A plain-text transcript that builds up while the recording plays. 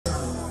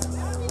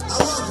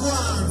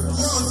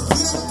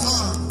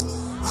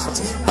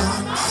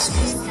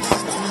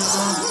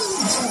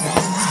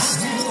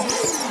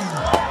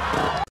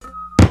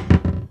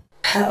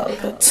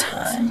Pelpa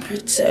time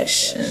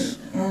protection.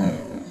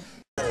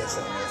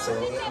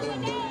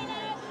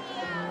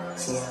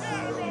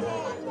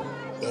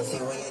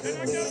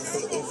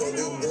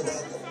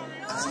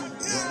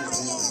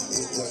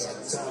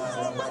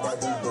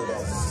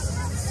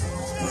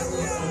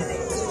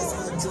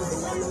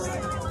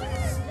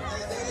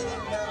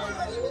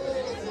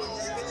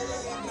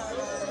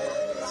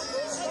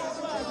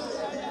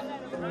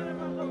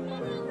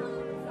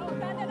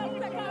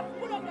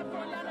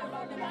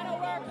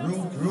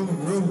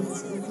 Room.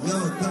 Yo,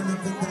 turn up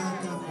the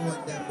dark and what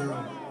that bro.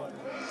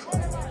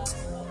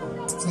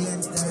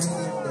 Change the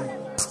rhythm there.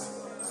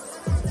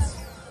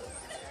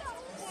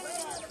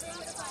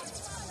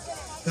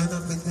 Turn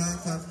up the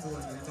dark and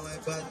phone, you know I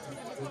bad to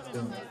put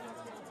down.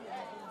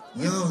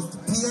 Yo,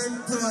 spear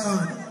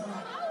turn.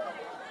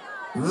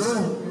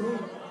 Room.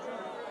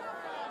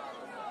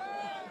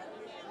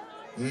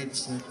 Head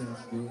shut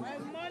off, bro.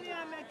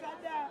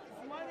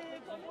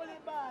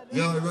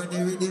 Yo, run the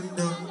rhythm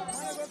down.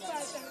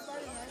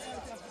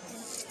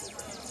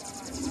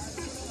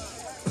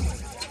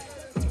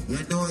 You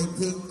know I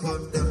think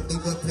come them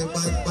big up your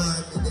bad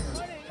Barbie there.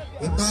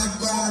 Your bad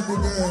Barbie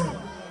there.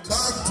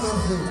 Bad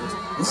trophy.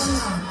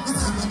 Voila,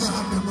 it's a matter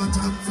of the much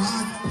of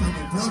fun. And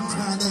the blood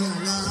try there,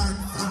 Lord.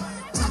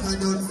 Chaka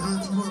don't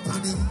dance more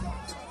funny.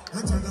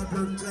 And Chaka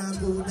blood try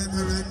go that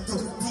a rat to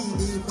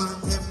PD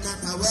bank them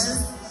not a well.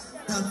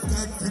 That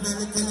cat and a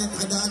little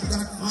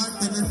that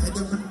fart and a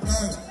head of a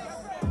day.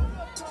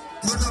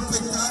 Turn up the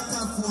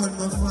data phone,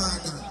 my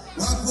father.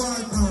 What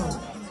one now?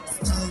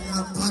 Style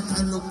and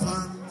pattern look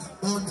on.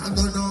 Mount and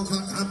go now, go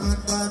come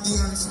and body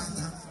and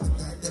shatter.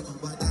 Tell them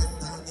about that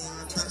Tiny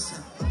and Tasha.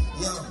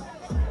 Yo,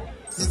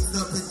 fix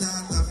up the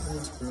data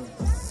phone, bro.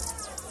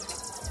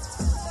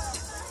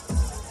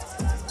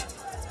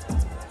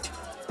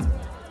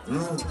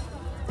 Bro,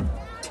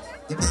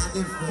 give me a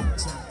different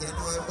chat. You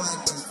know about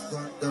this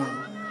gone down.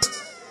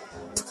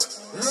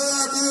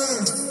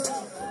 Ladies,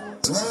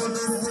 round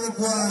the big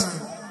one.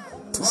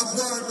 What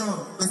going on?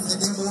 I said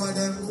them boy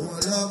them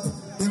call up.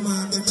 The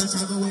man them to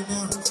travel with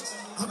them.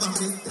 I'm a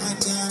big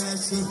time girl and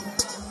shit.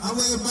 I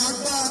wear bad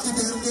bag to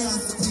them there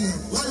to play.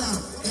 Voila,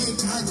 they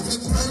can't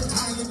take her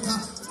time in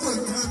car. Boy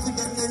can't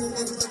forget them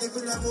for the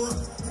villa more.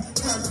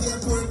 Can't be a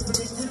work for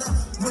the dinner.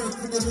 Work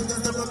for the villa,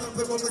 the mama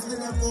for mama still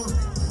a more.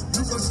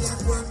 You go see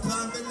at work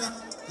for me now.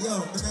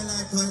 Yo, I don't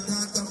like how I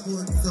talk a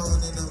phone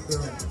sound in a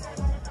bro.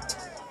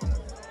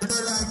 I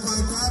don't like how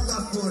I talk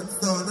a phone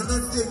sound. I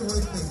don't sing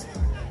with me.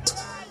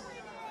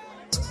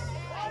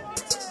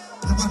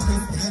 I'm a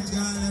big time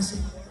girl and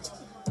shit.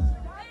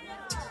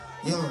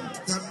 Yo,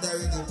 tap the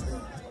rhythm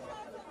there.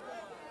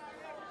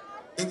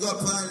 Big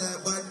up all that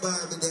bad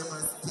Barbie them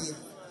and stay.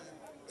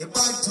 The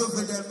bad two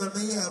for them and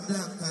me here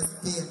black and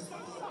stay.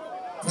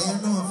 They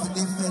know for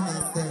defend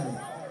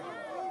themselves.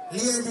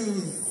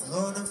 Ladies,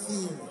 how do you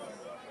feel?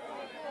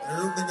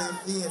 Rubbing their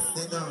face,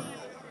 they know.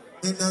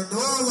 They don't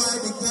know why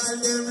the girl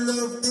them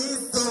love me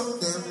so.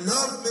 Them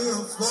love me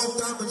and fuck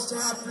I'm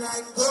sharp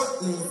like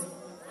cutlass.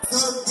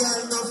 Some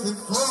girl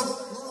nothing fuck,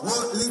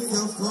 what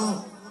little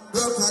fuck.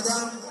 Broke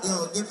Adam,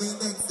 yo, give me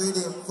next to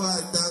them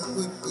fast and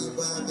quick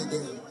people every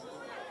day.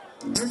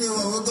 Anyway,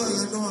 we go,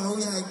 you know how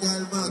we are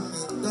girl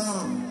magnet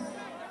down.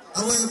 I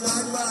went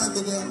bad Barbie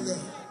them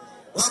there.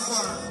 What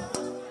one?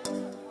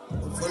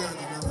 I'm full of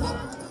them,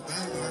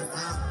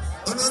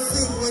 I'm don't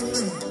sing with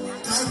me.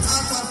 Can't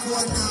talk off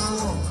one now.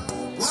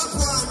 What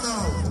one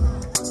now?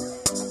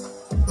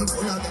 I'm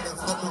full of them,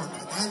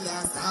 I'm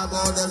last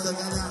about them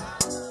together.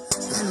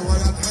 Tell you what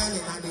I'm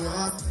telling on the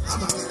heart.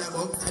 I'm a man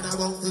about 10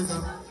 about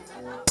them.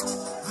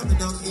 I'm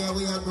down here,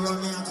 we are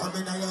growing and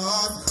coming on your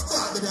heart.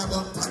 Barbie the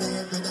bump on the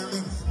head with me.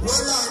 Well,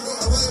 I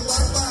know away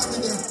bad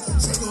Barbie there.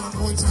 She know I'm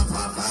going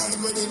chopper, fine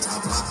with the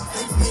chopper.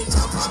 It's me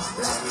chopper,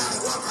 like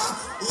walker.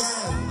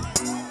 Yeah.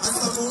 And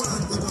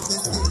someone go up the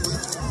thing with me.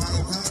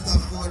 I can't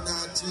afford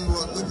that to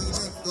work. Give me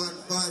next one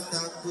fast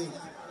and quick.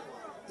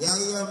 Yeah,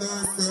 you hear me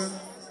I say?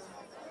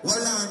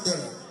 Well, on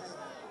there.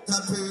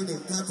 Tap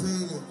reading.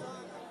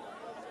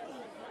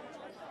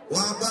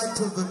 One bad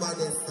to be by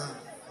this time.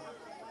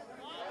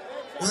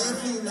 What you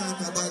feel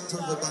like about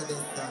trouble by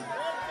this time?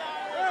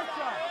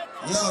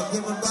 Yo,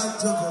 give me back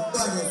trouble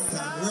by this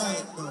time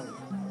right now.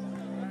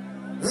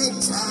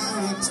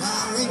 Return,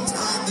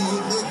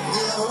 even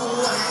here,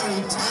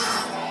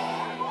 return.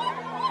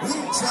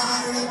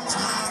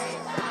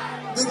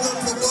 They got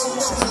to go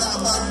buckle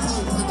about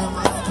people, them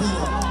and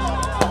people.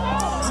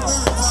 I'm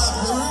going to talk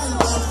the real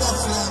one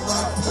buckle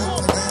about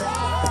people, them.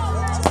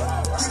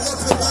 They got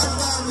to bad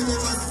man with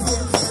them and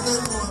people, they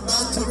don't know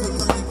about trouble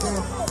when they go.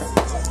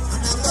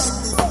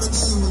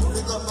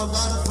 Pick up my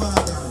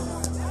grandfather.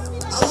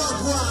 I want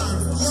one,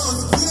 yo,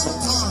 speed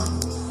talk.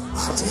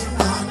 I take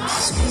one,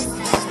 speed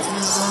talk.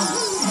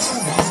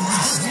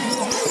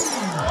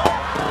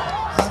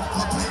 I'm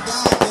up and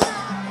down there.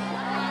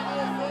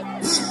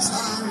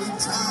 Return,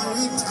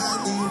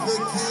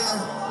 even here.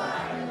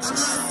 And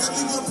I said,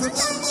 pick up for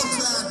Bumbo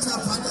Clan,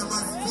 top of them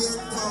and Spain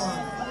Town.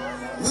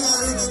 We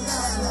are in the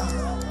dialogue.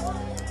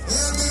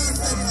 Hear me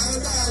say,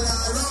 hey,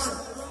 dialogue, run.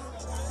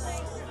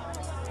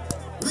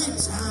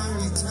 Return,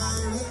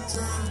 return,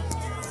 return.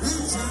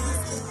 Return,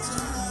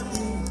 return,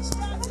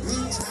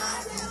 return,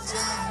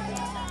 return.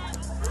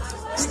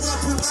 Pick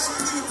up your man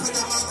people,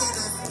 them are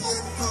gonna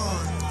Spain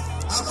Town.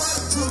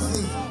 About to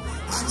be,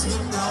 watch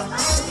him down,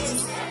 baby.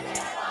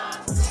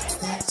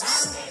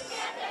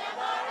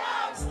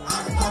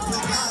 I'm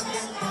couple down,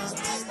 them down,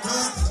 they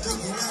turn.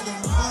 Looking at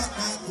them hot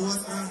like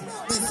goat man.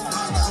 This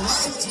father,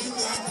 white team,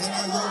 I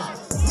tell you.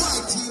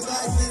 White team,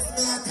 like this,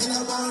 me, I tell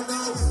you about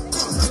now.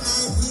 Couple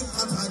 19,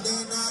 couple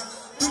day now.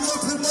 You know,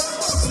 people,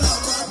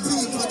 club and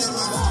people, them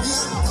are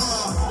Spain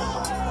Town.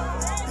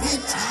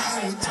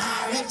 Retire,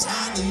 retire,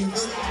 retire,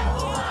 even.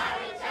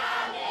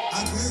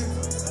 Again.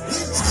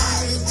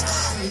 Retire,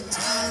 retire,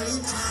 retire,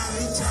 retire,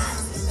 retire,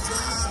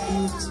 retire,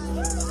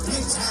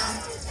 retire.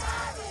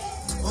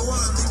 I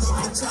want to go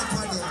to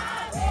chopper them.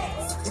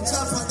 The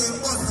chopper them,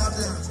 both of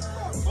them.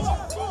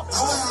 I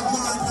want to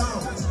go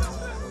now.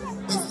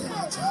 Mr.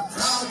 Chop,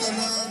 proud the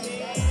land.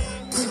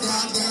 With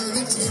all their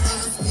rich in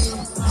our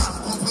scheme. Half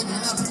company,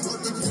 and we go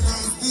to the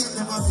nice deal.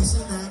 Them are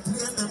fishing and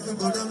playing them to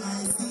go down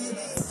nice deal.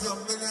 Young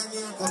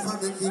millionaire go for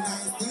the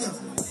nice deal.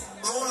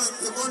 I want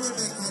the money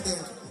maker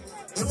them.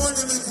 The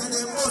money maker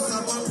them, both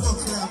of them go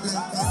club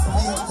like that.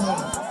 What go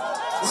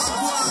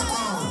on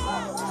now?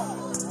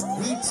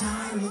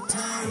 Retire,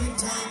 retire,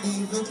 retire,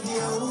 even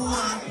your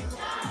one.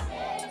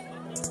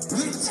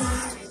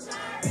 Retire.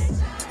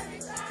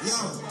 Yo,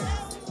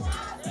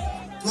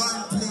 go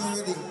and play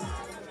with it.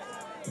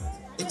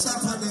 The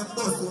chop on them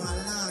both who are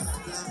last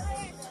black.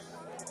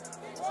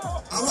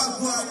 I want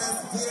to go on and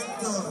Spain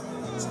Town.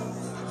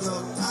 Yo,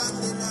 time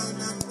the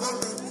line and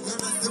coming. You're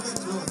not giving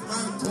close.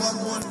 Mine to have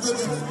one to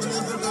them. You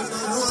never go the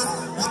road.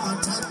 I'm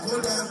a chat for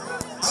them.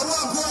 I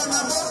want to go on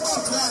and Bumbo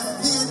Clan,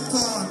 Spain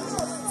Town.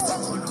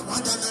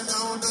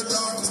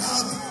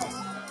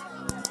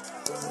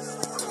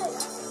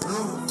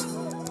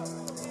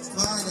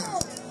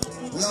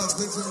 Yo,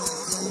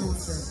 vigilance, you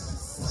say.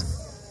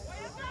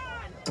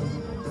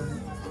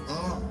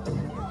 Oh.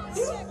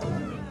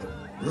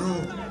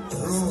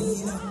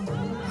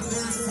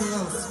 Let's go.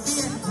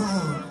 Spain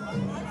Town.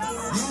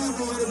 You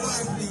know the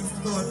white things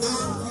go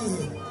down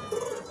here.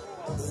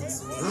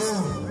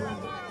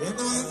 You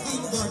know the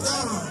things go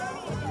down.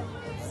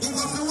 You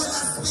go to win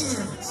a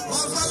Spain.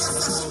 Oh, for your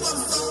session of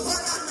some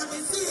one under the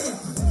sea.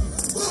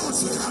 Oh,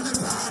 she on the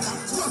brother.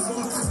 Just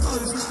want to call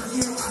you out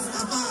here as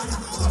a mother.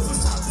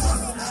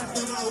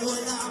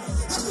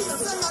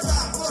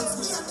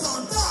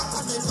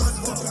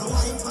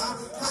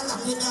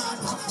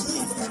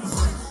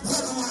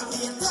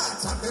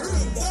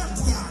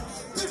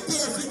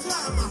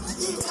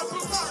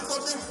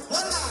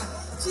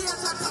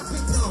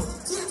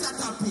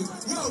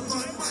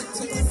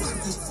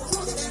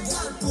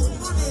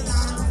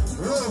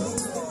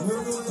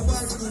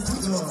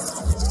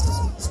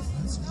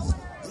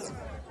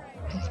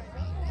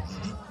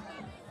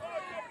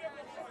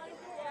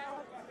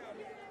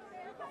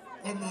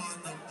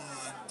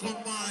 Come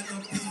on,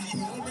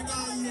 people. Let me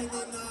know you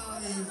no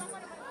nice.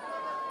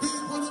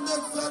 People who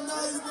make so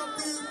nice, no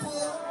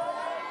people.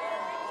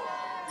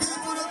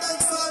 People who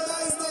make so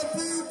nice, no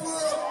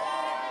people.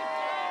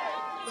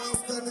 Now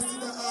standing to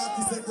the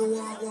artist that go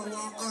one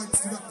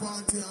artist to the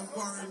party and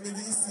foreign me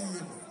this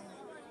scene.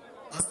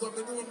 I stop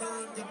me doing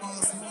around the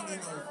boss money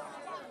now.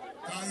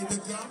 If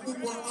they can't book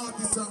one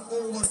artist from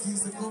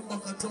overseas to come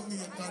back to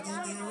Jamaica, then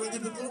they're ready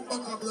to come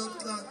back to blood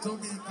clot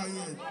Jamaica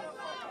yet.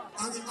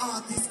 And the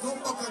artists come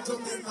back to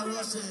Jamaica,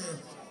 Russia.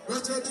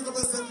 Russia, think of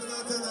yourself and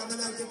tell them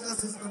I like your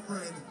classes, my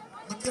friend.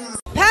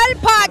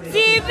 Pelpa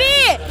TV!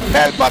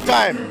 Pelpa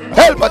time!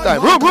 Pelpa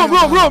time! Room!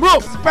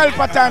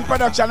 Pelpa time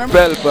production!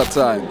 Pelpa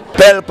time!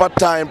 Pelpa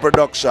time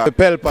production!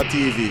 Pelpa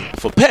TV!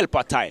 For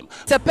Pelpa time!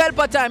 It's a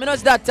Pelpa time, you know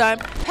it's that time?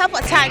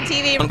 Pelpa time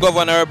TV! I'm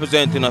governor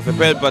representing of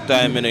Pelpa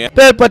time, you know.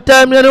 Pelpa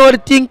time, you know what I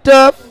think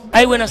tough?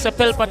 I when I say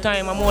Pelpa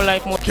time, I'm more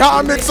like more.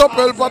 Can't mix up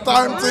Pelpa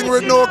time thing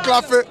with no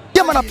coffee.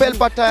 Yeah, man, a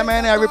Pelpa time,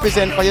 and I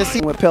represent for you.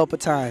 See, with Pelpa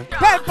time.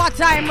 Pelpa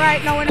time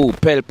right now. Oh,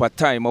 Pelpa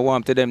time, I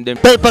want to them.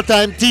 Pelpa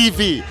time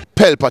TV.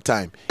 Pelpa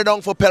time.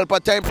 Down for Pelpa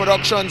time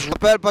productions.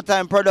 Pelpa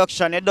time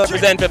production. It does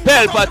represent for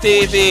Pelpa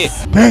TV.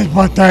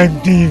 Pelpa time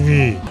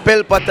TV.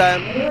 Pelpa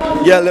time.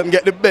 Yeah, let them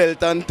get the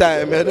belt on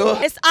time, you know.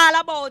 It's all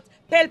about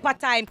Pelpa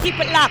time. Keep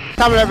it locked.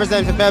 Come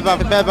represent for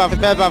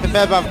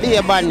Pelpa. Be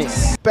a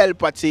badness.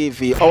 Pelpa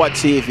TV, our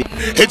TV.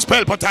 It's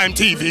Pelpa time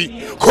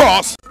TV.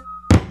 Cross.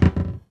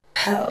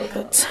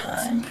 Pelpa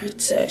time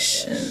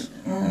protection.